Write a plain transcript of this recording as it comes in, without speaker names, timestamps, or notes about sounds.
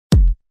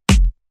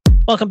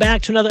Welcome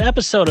back to another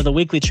episode of the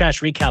Weekly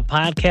Trash Recap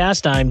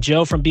Podcast. I'm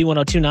Joe from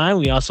B1029.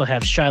 We also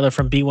have Shyler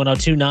from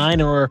B1029,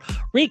 and we're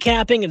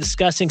recapping and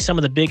discussing some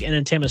of the big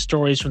entertainment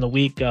stories from the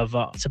week of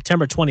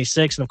September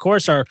 26th. And of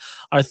course, our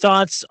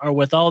thoughts are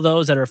with all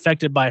those that are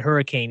affected by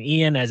Hurricane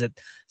Ian as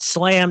it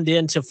slammed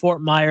into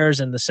Fort Myers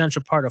and the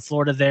central part of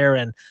Florida there.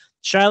 And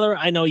Shyler,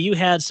 I know you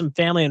had some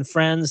family and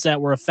friends that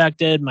were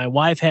affected. My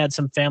wife had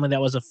some family that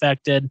was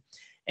affected.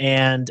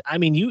 And I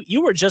mean,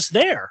 you were just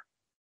there.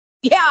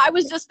 Yeah, I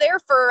was just there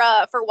for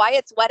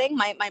Wyatt's wedding,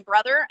 my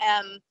brother,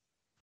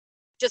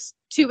 just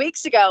 2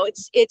 weeks ago.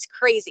 It's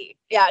crazy.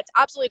 Yeah, it's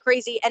absolutely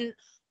crazy. And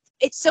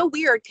it's so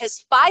weird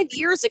because 5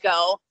 years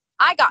ago,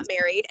 I got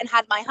married and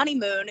had my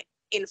honeymoon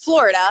in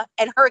Florida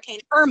and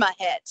Hurricane Irma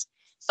hit.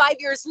 5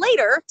 years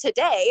later,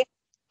 today,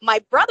 my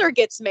brother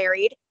gets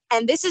married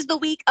and this is the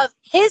week of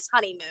his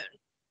honeymoon.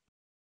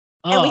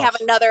 Oh. And we have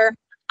another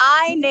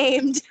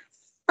I-named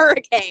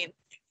hurricane.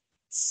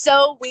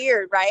 So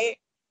weird, right?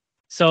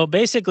 So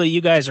basically, you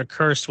guys are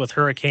cursed with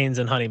hurricanes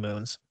and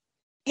honeymoons.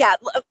 Yeah,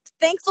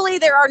 thankfully,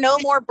 there are no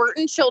more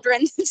Burton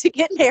children to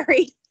get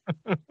married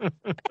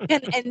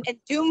and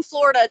doom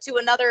Florida to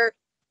another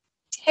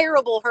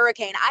terrible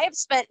hurricane. I have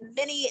spent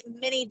many,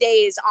 many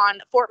days on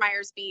Fort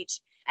Myers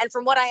Beach, and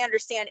from what I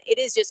understand, it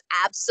is just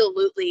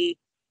absolutely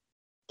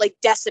like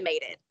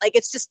decimated. Like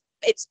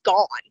it's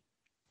gone.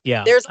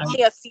 Yeah, there's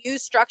only a few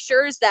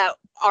structures that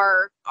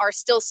are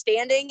still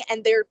standing,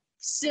 and they're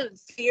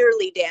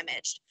severely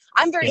damaged.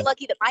 I'm very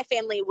lucky that my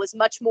family was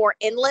much more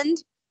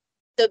inland.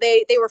 So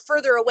they were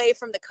further away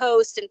from the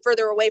coast and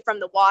further away from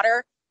the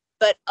water.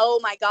 But oh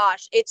my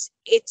gosh, it's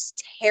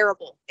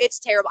terrible. It's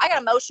terrible. I got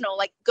emotional,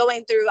 like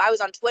I was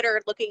on Twitter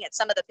looking at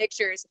some of the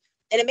pictures,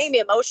 and it made me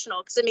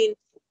emotional. Cause I mean,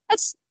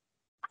 that's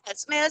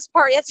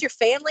your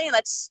family, and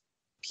that's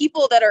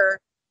people that are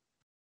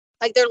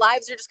like, their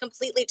lives are just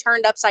completely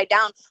turned upside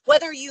down,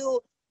 whether you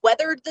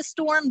weathered the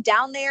storm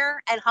down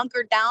there and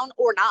hunkered down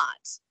or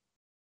not.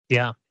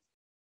 Yeah.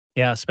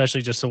 Yeah,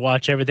 especially just to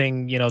watch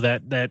everything, your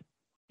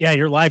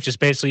life just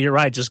basically, you're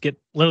right, just get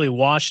literally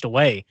washed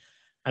away.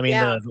 I mean,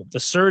 the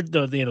surge,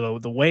 the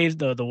waves,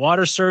 the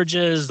water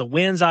surges, the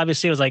winds,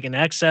 obviously, was like in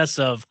excess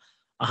of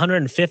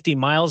 150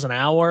 miles an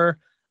hour.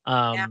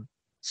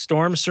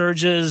 Storm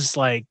surges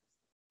like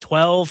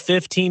 12,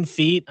 15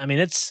 feet. I mean,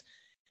 it's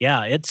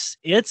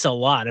a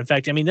lot. In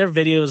fact, I mean, there are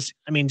videos.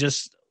 I mean,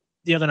 just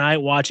the other night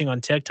watching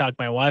on TikTok,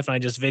 my wife and I,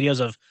 just videos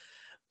of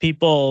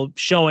people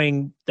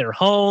showing their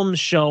homes,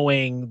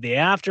 showing the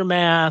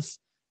aftermath.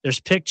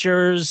 There's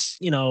pictures,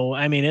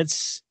 I mean,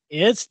 it's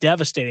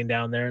devastating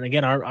down there. And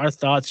again, our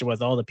thoughts are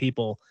with all the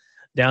people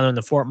down in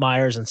the Fort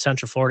Myers and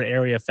Central Florida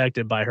area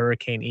affected by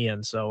Hurricane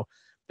Ian. So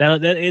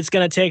that it's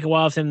going to take a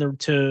while for them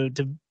to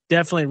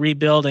definitely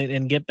rebuild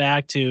and get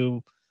back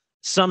to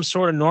some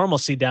sort of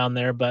normalcy down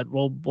there, but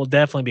we'll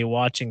definitely be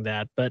watching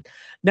that. But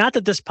not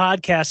that this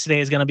podcast today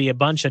is going to be a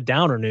bunch of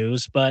downer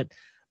news, but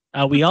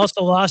we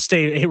also lost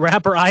a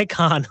rapper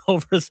icon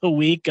over the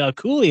week.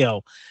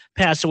 Coolio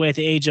passed away at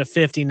the age of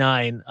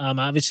 59.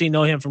 Obviously, you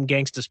know him from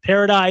Gangsta's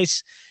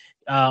Paradise.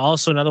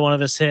 Also, another one of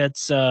his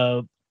hits is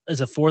a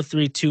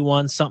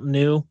 4-3-2-1 something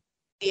new.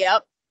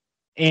 Yep.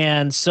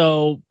 And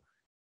so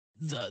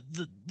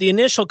the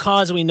initial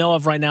cause we know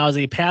of right now is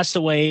that he passed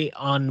away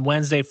on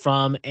Wednesday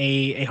from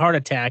a heart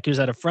attack. He was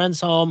at a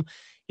friend's home.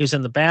 He was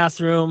in the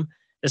bathroom.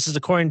 This is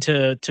according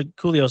to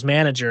Coolio's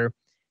manager.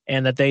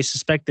 And that they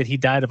suspect that he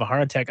died of a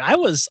heart attack. I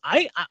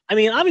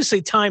mean,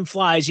 obviously time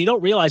flies. You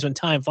don't realize when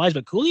time flies,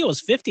 but Coolio was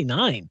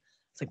 59.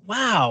 It's like,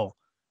 wow.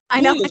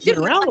 I know. He's been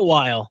around a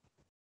while.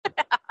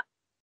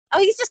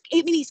 He's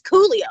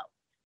Coolio.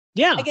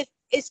 Yeah. Like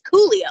it's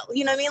Coolio.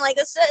 You know what I mean? Like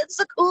it's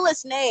the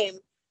coolest name,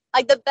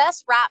 like the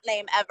best rap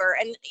name ever.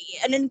 And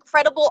an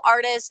incredible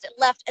artist,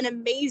 left an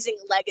amazing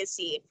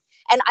legacy.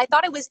 And I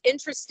thought it was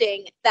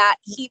interesting that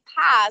he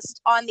passed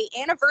on the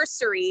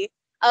anniversary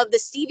of the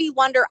Stevie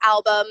Wonder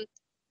album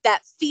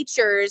that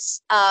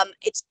features I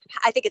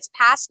think it's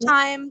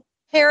Pastime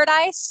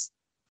Paradise,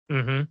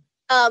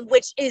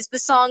 which is the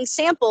song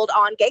sampled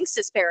on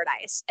Gangsta's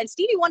Paradise. And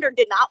Stevie Wonder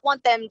did not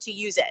want them to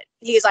use it.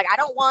 He's like, I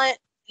don't want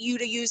you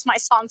to use my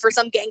song for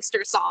some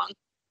gangster song.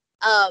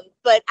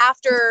 But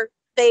after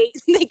they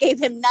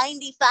gave him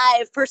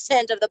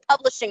 95% of the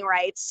publishing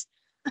rights,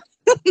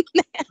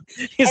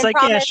 he's like,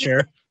 yeah,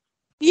 sure.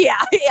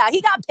 Yeah,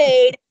 he got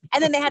paid.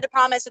 And then they had to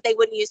promise that they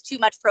wouldn't use too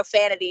much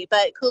profanity,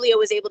 but Coolio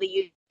was able to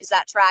use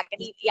that track, and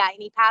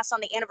he passed on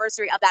the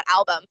anniversary of that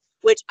album,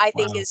 which I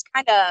think is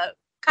kind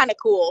of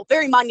cool,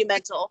 very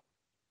monumental.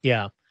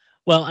 Yeah.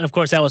 Well, and of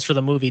course that was for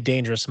the movie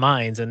Dangerous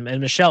Minds, and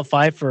Michelle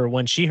Pfeiffer,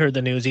 when she heard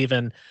the news,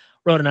 even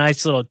wrote a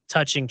nice little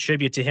touching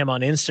tribute to him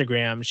on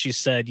Instagram. She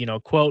said,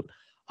 quote,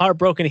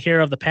 "Heartbroken to hear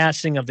of the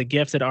passing of the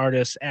gifted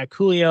artist at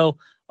Coolio,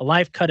 a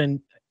life cut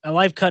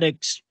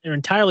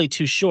entirely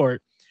too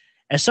short.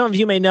 As some of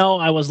you may know,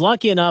 I was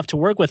lucky enough to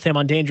work with him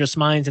on Dangerous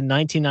Minds in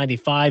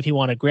 1995. He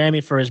won a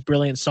Grammy for his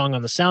brilliant song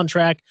on the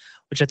soundtrack,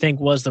 which I think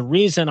was the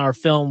reason our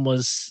film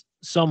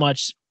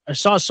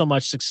saw so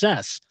much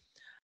success.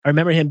 I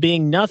remember him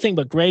being nothing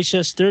but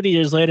gracious. 30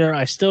 years later,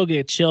 I still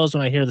get chills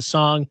when I hear the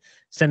song,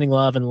 sending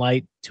love and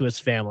light to his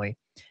family.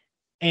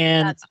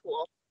 And That's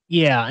cool.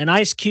 yeah, and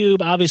Ice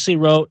Cube obviously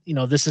wrote,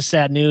 this is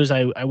sad news.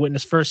 I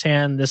witnessed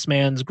firsthand this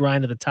man's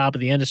grind to the top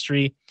of the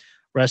industry.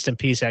 Rest in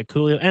peace at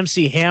Coolio.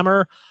 MC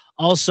Hammer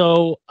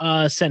also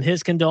sent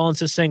his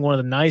condolences, saying one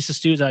of the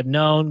nicest dudes I've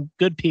known.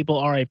 Good people,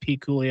 R.I.P.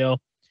 Coolio.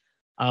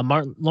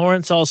 Martin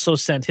Lawrence also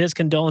sent his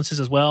condolences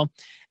as well.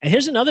 And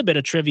here's another bit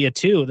of trivia,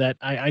 too, that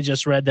I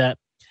just read that.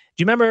 Do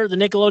you remember the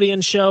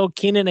Nickelodeon show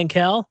Kenan and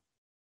Kel?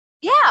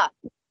 Yeah.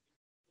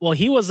 Well,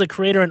 he was the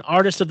creator and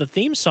artist of the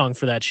theme song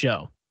for that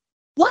show.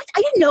 What?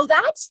 I didn't know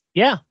that.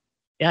 Yeah.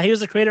 Yeah, he was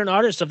the creator and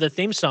artist of the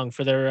theme song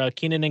for their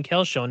Kenan and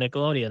Kel show on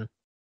Nickelodeon.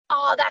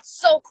 Oh, that's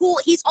so cool.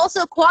 He's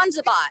also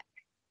Kwanzaa Bot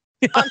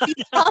on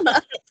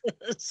Futurama.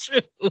 That's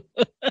true.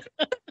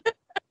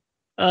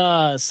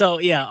 So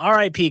yeah,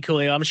 R.I.P.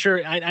 Coolio. I'm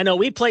sure. I know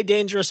we played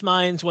Dangerous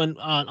Minds when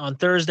on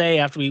Thursday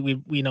after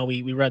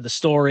we read the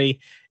story,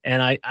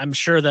 and I'm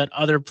sure that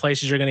other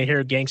places you're going to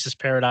hear Gangsta's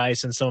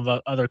Paradise and some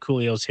of other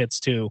Coolio's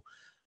hits too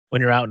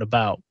when you're out and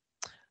about.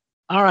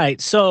 All right,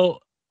 so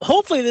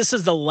hopefully this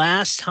is the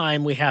last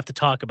time we have to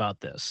talk about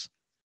this.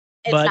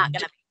 It's not going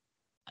to be.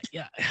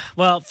 Yeah,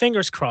 well,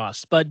 fingers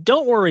crossed. But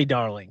don't worry,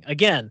 darling.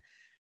 Again,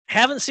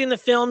 haven't seen the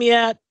film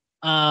yet,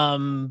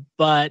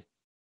 but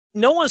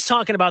no one's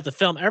talking about the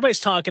film. Everybody's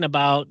talking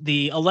about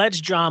the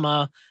alleged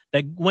drama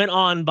that went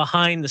on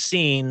behind the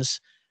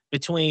scenes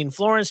between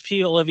Florence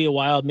Pugh, Olivia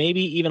Wilde,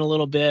 maybe even a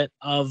little bit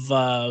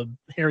of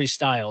Harry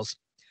Styles.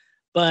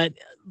 But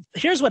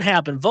here's what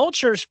happened.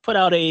 Vultures put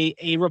out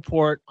a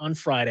report on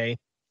Friday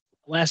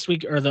last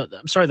week, or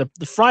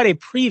the Friday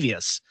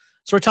previous.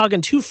 So we're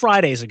talking 2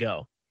 Fridays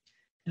ago,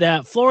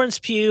 that Florence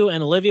Pugh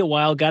and Olivia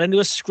Wilde got into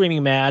a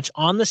screaming match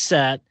on the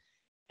set.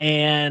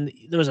 And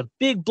there was a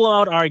big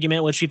blowout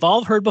argument, which we've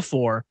all heard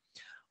before.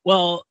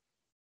 Well,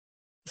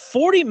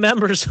 40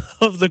 members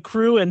of the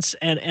crew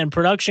and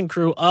production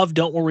crew of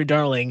Don't Worry,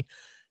 Darling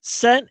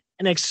sent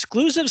an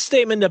exclusive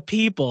statement to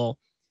People.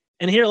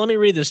 And here, let me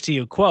read this to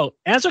you. Quote,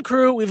 as a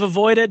crew, we've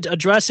avoided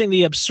addressing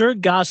the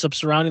absurd gossip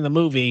surrounding the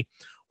movie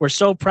we're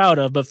so proud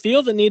of, but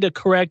feel the need to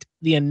correct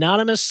the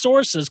anonymous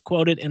sources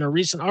quoted in a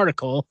recent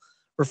article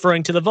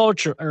referring to the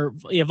Vulture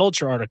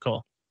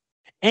article.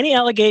 Any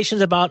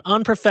allegations about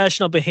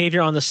unprofessional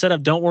behavior on the set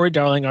of Don't Worry,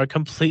 Darling are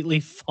completely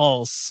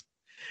false.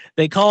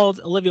 They called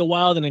Olivia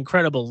Wilde an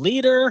incredible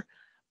leader.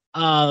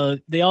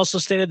 They also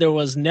stated there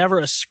was never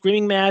a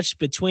screaming match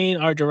between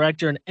our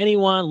director and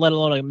anyone, let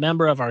alone a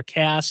member of our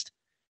cast,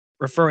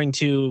 referring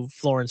to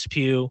Florence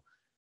Pugh.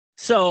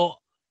 So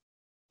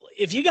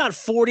if you got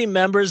 40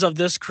 members of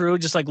this crew,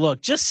 just like,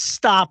 look, just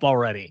stop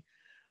already.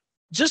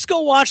 Just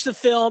go watch the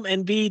film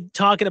and be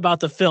talking about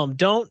the film.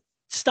 Don't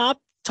stop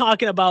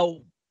talking about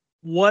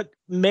what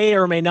may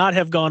or may not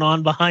have gone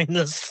on behind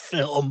this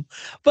film.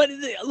 But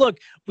look,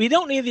 we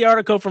don't need the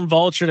article from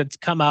Vulture to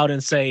come out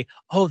and say,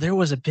 oh, there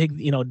was a big,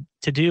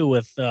 to do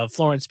with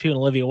Florence Pugh and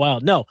Olivia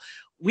Wilde. No,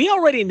 we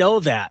already know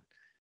that.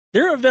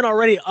 There have been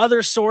already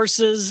other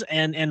sources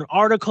and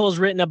articles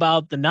written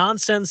about the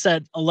nonsense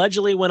that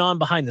allegedly went on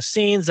behind the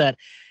scenes that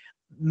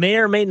may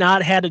or may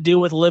not had to do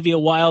with Olivia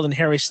Wilde and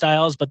Harry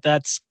Styles, but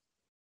that's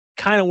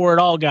kind of where it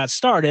all got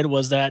started,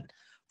 was that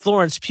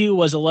Florence Pugh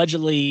was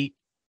allegedly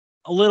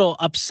a little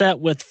upset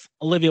with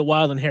Olivia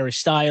Wilde and Harry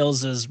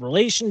Styles'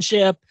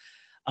 relationship.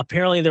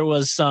 Apparently there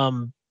was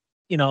some,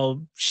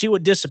 she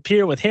would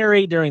disappear with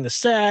Harry during the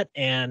set.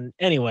 And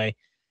anyway.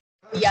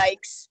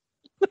 Yikes.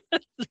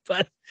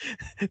 But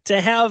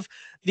to have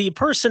the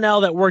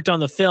personnel that worked on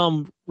the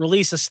film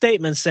release a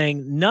statement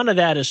saying none of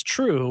that is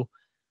true,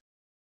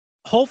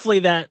 hopefully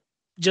that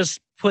just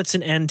puts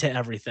an end to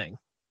everything.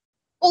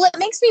 Well, it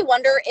makes me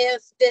wonder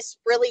if this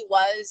really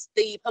was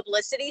the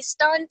publicity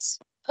stunt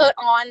put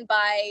on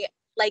by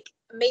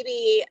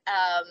maybe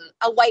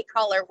a white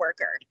collar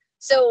worker.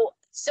 So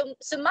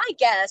my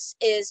guess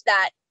is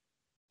that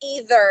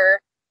either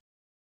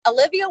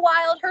Olivia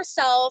Wilde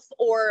herself,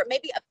 or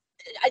maybe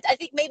I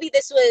think maybe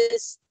this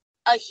was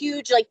a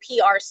huge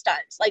PR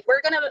stunt.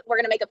 We're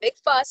gonna make a big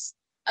fuss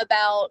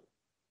about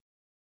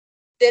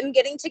them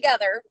getting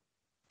together,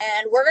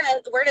 and we're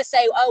gonna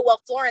say, oh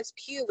well, Florence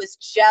Pugh was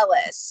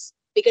jealous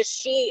because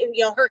she,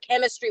 her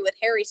chemistry with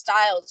Harry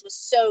Styles was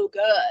so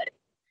good.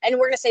 And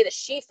we're going to say that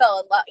she fell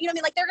in love.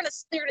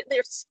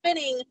 They're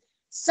spinning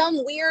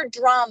some weird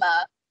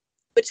drama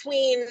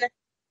between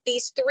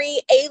these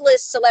 3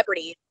 A-list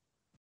celebrities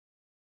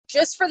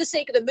just for the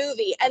sake of the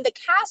movie. And the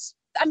cast,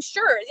 I'm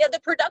sure, the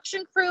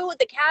production crew,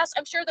 the cast,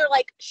 I'm sure they're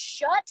like,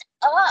 shut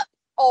up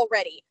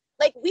already.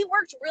 We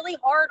worked really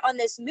hard on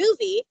this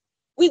movie.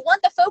 We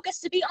want the focus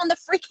to be on the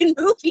freaking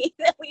movie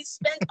that we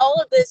spent all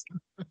of this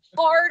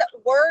hard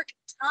work,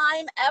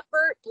 time,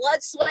 effort,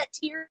 blood, sweat,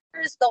 tears,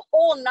 the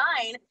whole 9.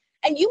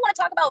 And you want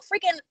to talk about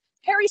freaking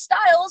Harry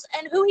Styles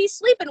and who he's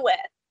sleeping with.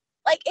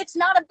 It's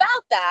not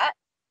about that.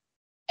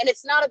 And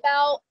it's not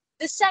about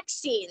the sex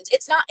scenes.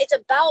 It's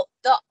about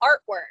the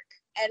artwork.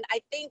 And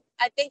I think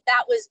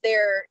that was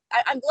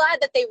I'm glad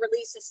that they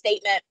released a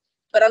statement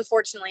but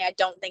unfortunately, I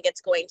don't think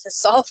it's going to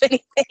solve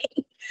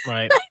anything.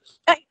 Right.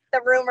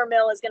 The rumor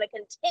mill is going to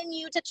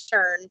continue to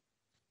churn.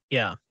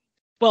 Yeah.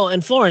 Well,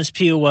 and Florence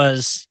Pugh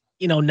was,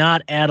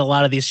 not at a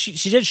lot of these.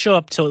 She did show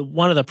up to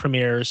one of the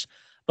premieres,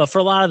 but for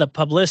a lot of the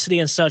publicity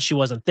and such, she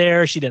wasn't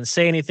there. She didn't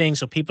say anything,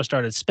 so people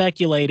started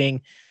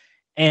speculating.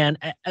 And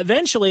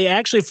eventually,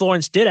 actually,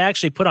 Florence did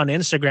actually put on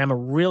Instagram a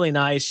really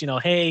nice,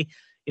 hey,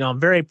 I'm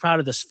very proud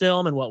of this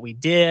film and what we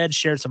did,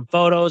 shared some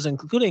photos,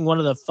 including one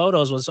of the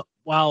photos was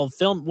while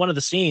film one of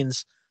the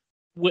scenes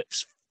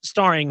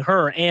starring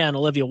her and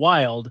Olivia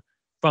Wilde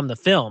from the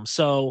film.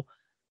 So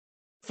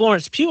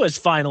Florence Pugh has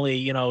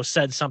finally,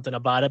 said something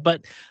about it,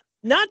 but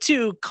not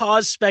to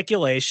cause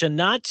speculation,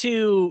 not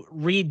to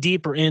read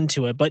deeper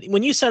into it. But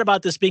when you said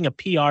about this being a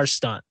PR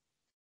stunt,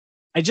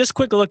 I just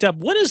quickly looked up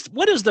what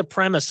is the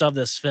premise of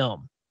this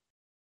film.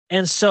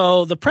 And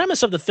so the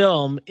premise of the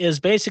film is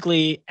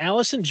basically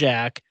Alice and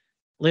Jack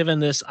live in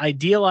this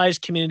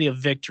idealized community of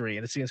Victory.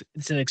 And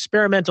it's an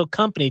experimental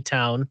company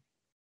town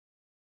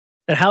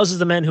that houses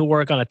the men who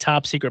work on a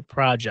top secret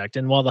project.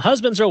 And while the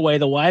husbands are away,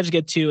 the wives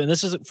get to, and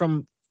this is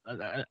from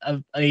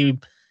a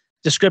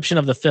description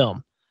of the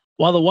film,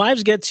 while the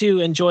wives get to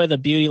enjoy the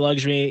beauty,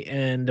 luxury,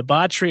 and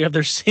debauchery of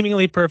their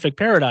seemingly perfect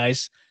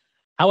paradise.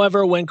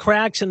 However, when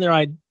cracks in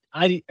their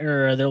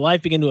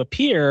life begin to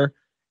appear,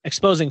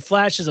 exposing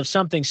flashes of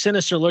something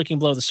sinister lurking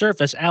below the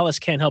surface, Alice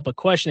can't help but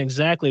question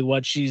exactly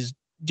what she's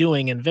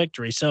doing in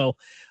Victory. So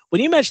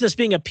when you mention this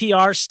being a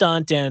PR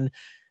stunt and,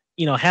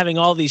 having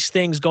all these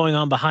things going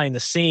on behind the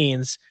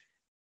scenes,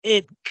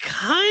 it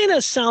kind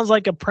of sounds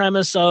like a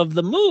premise of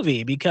the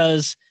movie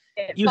because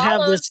you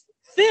have this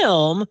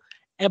film,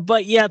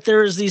 but yet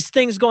there's these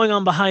things going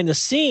on behind the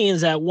scenes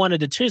that one of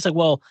the two is like,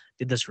 well,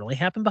 did this really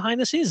happen behind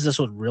the scenes? Is this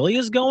what really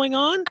is going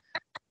on?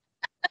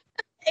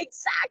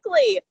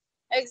 Exactly.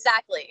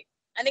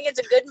 I think it's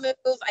a good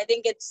move. I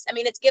think it's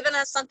given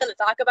us something to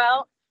talk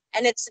about,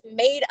 and it's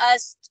made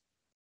us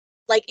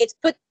it's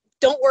put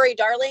Don't Worry,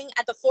 Darling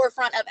at the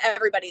forefront of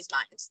everybody's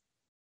minds.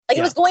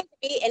 It was going to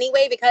be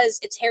anyway because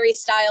it's Harry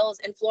Styles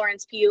and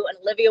Florence Pugh and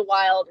Olivia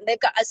Wilde, and they've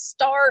got a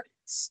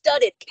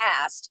star-studded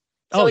cast.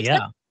 So it's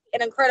gonna be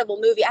an incredible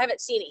movie. I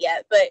haven't seen it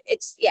yet, but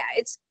it's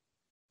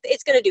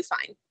going to do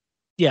fine.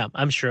 Yeah,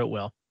 I'm sure it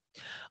will.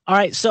 All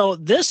right, so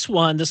this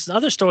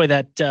other story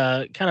that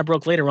kind of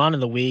broke later on in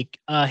the week,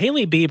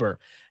 Hailey Bieber,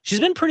 she's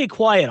been pretty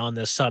quiet on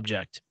this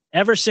subject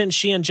ever since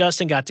she and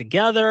Justin got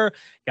together,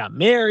 got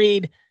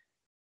married,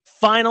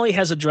 finally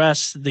has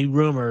addressed the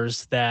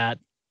rumors that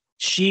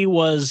she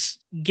was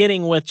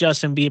getting with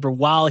Justin Bieber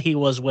while he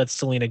was with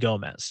Selena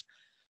Gomez.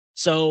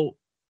 So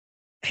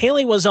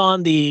Hailey was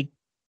on the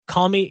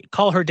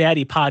Call Her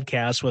Daddy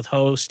podcast with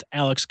host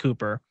Alex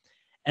Cooper,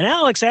 and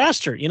Alex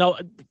asked her,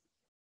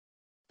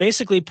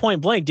 basically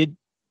point blank,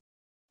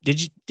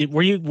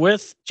 were you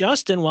with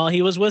Justin while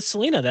he was with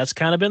Selena? That's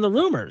kind of been the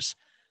rumors.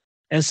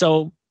 And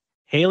so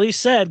Hailey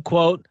said,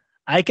 quote,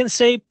 I can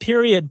say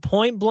period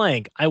point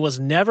blank, I was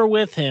never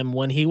with him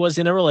when he was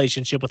in a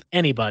relationship with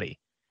anybody.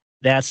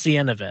 That's the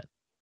end of it.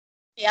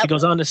 Yep. She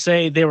goes on to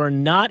say they were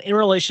not in a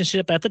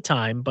relationship at the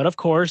time, but of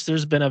course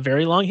there's been a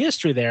very long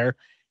history there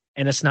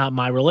and it's not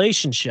my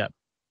relationship.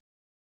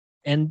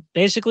 And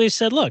basically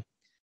said, look,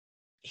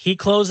 he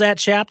closed that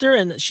chapter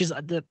and she's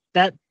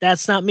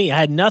that's not me. I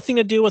had nothing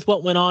to do with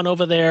what went on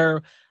over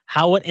there,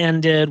 how it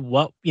ended,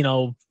 what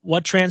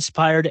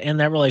transpired in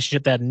that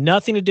relationship. That had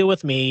nothing to do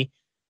with me.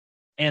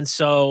 And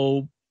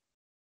so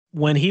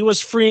when he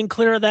was free and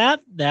clear of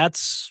that,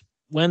 that's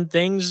when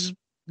things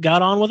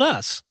got on with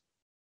us.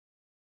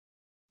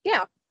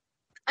 Yeah.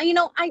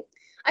 I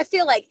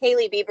feel like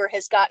Hailey Bieber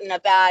has gotten a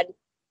bad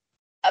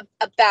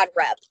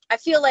rep. I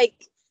feel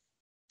like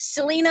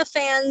Selena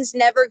fans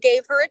never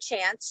gave her a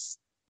chance.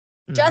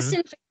 Mm-hmm.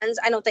 Justin fans,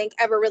 I don't think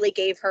ever really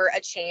gave her a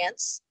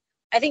chance.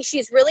 I think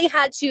she's really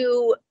had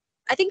to,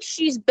 I think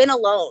she's been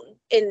alone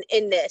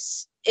in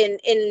this, in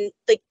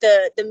like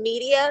the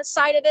media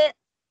side of it.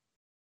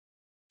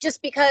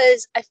 Just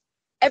because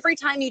every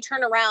time you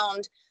turn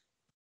around,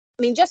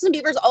 Justin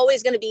Bieber's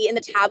always going to be in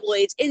the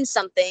tabloids in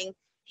something.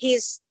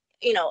 He's,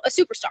 a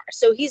superstar.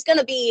 So he's going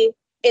to be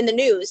in the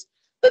news.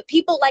 But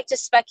people like to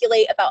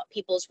speculate about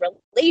people's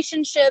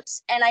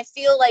relationships. And I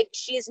feel like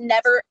she's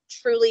never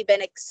truly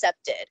been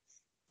accepted.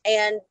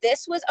 And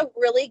this was a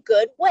really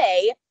good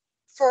way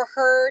for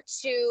her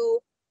to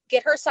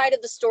get her side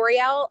of the story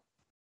out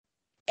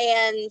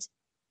and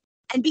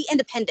be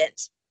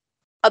independent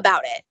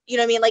about it. You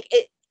know what I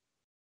mean?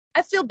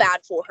 I feel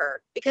bad for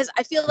her because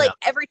I feel like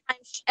every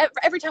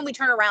time we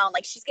turn around,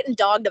 she's getting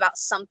dogged about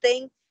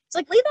something.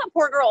 It's leave that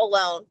poor girl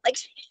alone.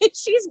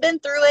 She's been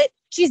through it.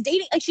 She's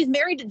dating, she's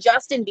married to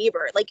Justin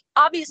Bieber.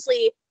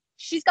 Obviously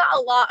she's got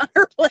a lot on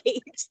her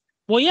plate.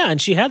 Well, yeah.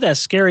 And she had that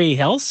scary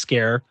health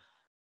scare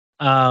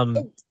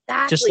exactly.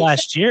 Just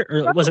last year,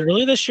 or was it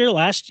earlier this year?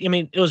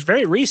 It was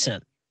very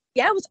recent.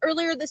 Yeah, it was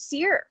earlier this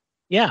year.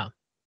 Yeah.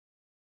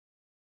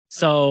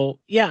 So,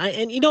 yeah.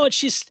 And you know what?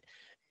 She's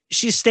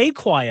stayed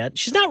quiet.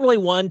 She's not really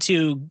one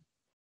to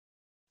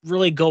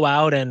really go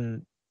out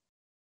and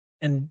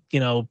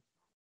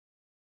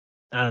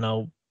I don't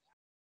know,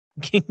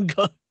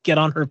 get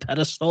on her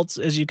pedestals,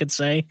 as you could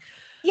say.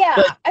 Yeah,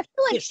 but, I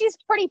feel like she's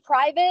pretty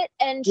private,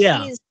 and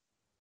yeah. she's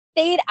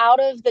stayed out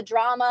of the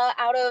drama,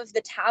 out of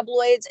the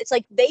tabloids. It's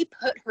like they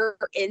put her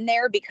in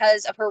there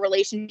because of her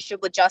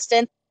relationship with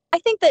Justin. I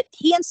think that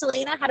he and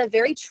Selena had a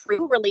very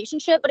true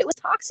relationship, but it was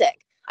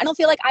toxic. I don't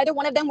feel like either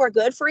one of them were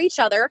good for each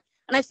other.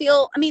 And I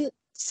mean,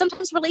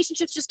 sometimes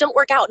relationships just don't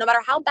work out no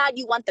matter how bad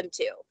you want them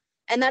to.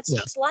 And that's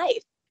just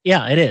life.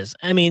 Yeah, it is.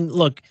 I mean,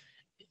 look,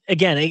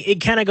 again,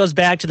 it kind of goes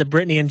back to the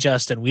Britney and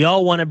Justin. We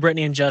all wanted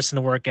Britney and Justin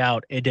to work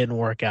out. It didn't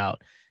work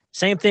out.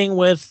 Same thing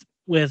with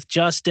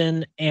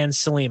Justin and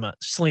Selena.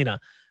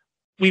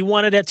 We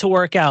wanted it to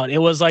work out. It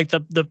was like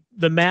the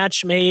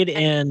match made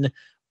in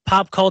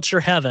pop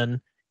culture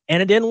heaven,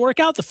 and it didn't work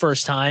out the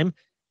first time.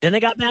 Then they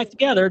got back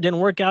together. Didn't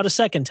work out a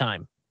second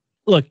time.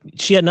 Look,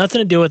 she had nothing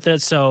to do with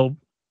it. So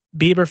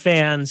Bieber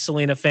fans,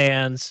 Selena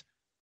fans,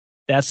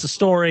 that's the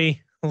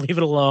story. Leave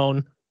it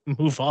alone.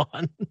 Move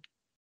on.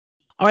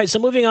 All right, so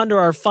moving on to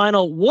our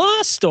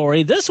final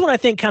story. This one I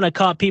think kind of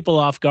caught people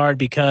off guard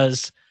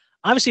because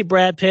obviously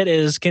Brad Pitt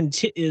is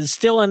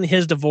still in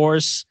his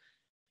divorce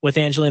with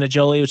Angelina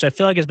Jolie, which I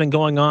feel like has been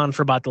going on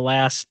for about the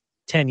last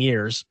 10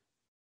 years.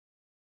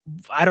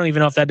 I don't even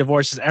know if that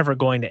divorce is ever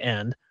going to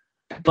end.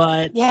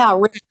 But yeah,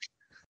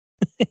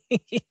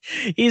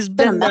 he's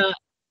been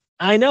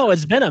I know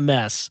it's been a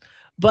mess,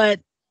 but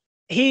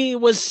he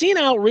was seen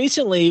out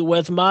recently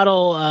with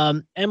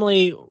model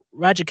Emily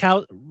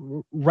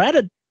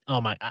Ratajkowski.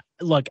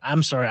 Look,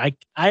 I'm sorry.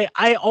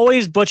 I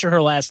always butcher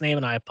her last name,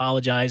 and I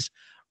apologize.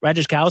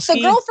 Ratajkowski.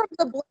 The girl from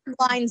the Blurred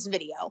Lines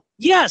video.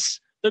 Yes,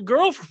 the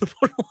girl from the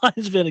Blurred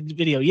Lines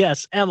video.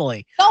 Yes,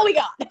 Emily. Oh, we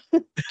got.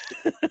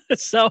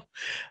 So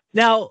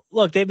now,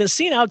 look, they've been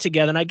seen out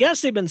together, and I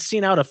guess they've been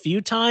seen out a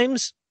few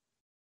times,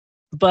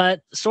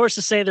 but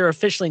sources say they're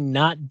officially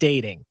not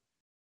dating.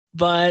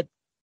 But,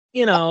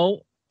 he's,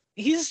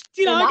 he's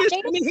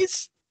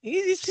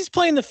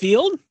playing the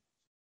field.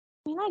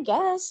 I mean, I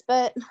guess,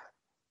 but,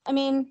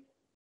 I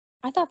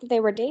thought that they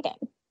were dating.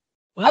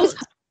 Well, I was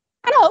kind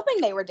of hoping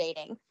they were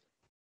dating.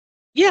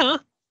 Yeah.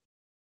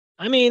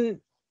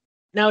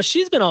 Now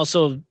she's been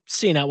also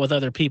seen out with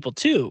other people,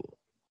 too,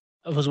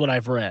 was what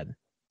I've read.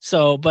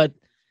 So, but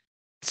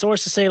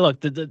sources say,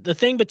 look, the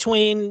thing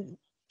between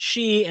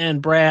she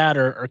and Brad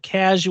are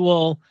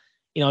casual,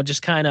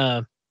 just kind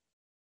of,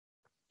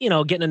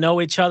 getting to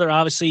know each other.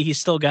 Obviously, he's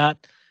still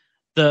got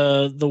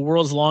the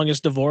world's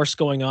longest divorce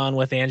going on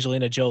with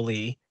Angelina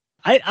Jolie.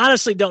 I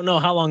honestly don't know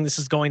how long this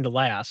is going to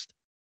last,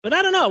 but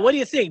I don't know. What do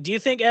you think? Do you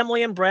think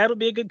Emily and Brad would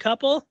be a good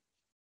couple?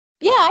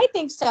 Yeah, I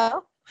think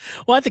so.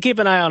 We'll have to keep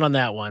an eye out on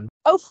that one.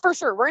 Oh, for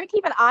sure. We're going to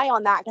keep an eye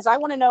on that because I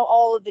want to know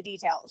all of the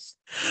details.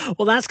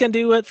 Well, that's going to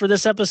do it for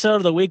this episode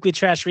of the Weekly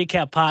Trash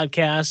Recap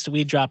Podcast.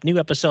 We drop new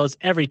episodes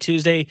every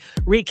Tuesday,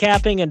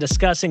 recapping and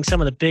discussing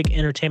some of the big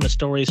entertainment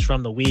stories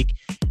from the week.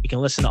 You can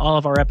listen to all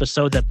of our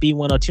episodes at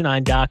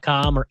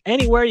B1029.com or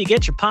anywhere you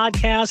get your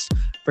podcasts.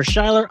 For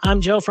Schuyler,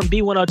 I'm Joe from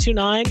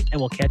B1029, and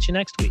we'll catch you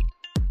next week.